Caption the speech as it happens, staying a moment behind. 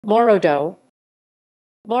Morodo.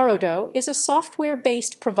 Morodo is a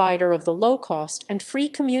software-based provider of the low-cost and free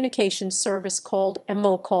communication service called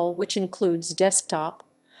MoCall, which includes desktop,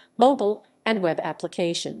 mobile, and web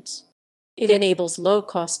applications. It enables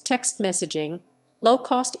low-cost text messaging,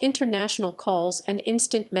 low-cost international calls, and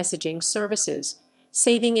instant messaging services,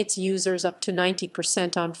 saving its users up to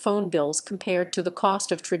 90% on phone bills compared to the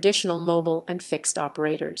cost of traditional mobile and fixed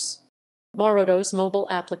operators. Morodo's mobile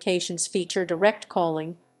applications feature direct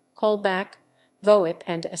calling, callback, VoIP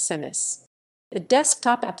and SMS. The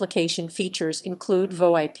desktop application features include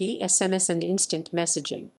VoIP, SMS, and Instant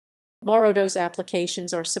Messaging. Morodo's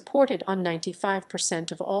applications are supported on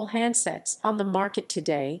 95% of all handsets on the market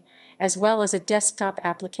today, as well as a desktop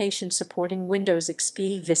application supporting Windows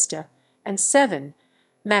XP, Vista, and 7,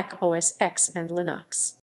 Mac OS X and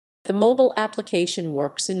Linux. The mobile application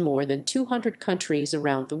works in more than 200 countries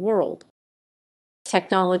around the world.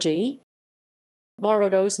 Technology.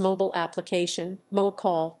 Morodo's mobile application,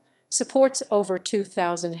 MoCall, supports over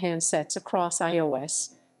 2,000 handsets across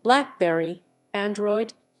iOS, BlackBerry,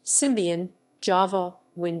 Android, Symbian, Java,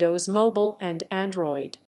 Windows Mobile, and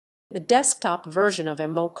Android. The desktop version of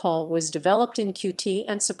MoCall was developed in Qt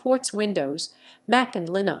and supports Windows, Mac, and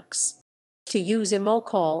Linux. To use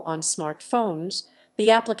MoCall on smartphones,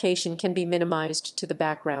 the application can be minimized to the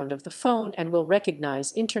background of the phone and will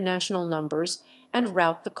recognize international numbers and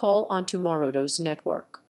route the call onto Morodo's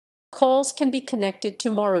network. Calls can be connected to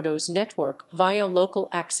Morodo's network via local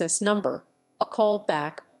access number, a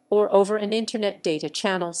callback, or over an internet data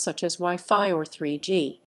channel such as Wi-Fi or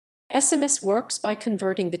 3G. SMS works by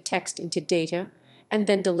converting the text into data and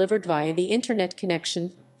then delivered via the internet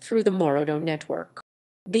connection through the Morodo network.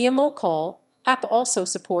 The MoCall app also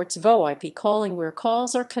supports VoIP calling, where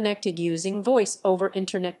calls are connected using voice over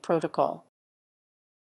Internet protocol.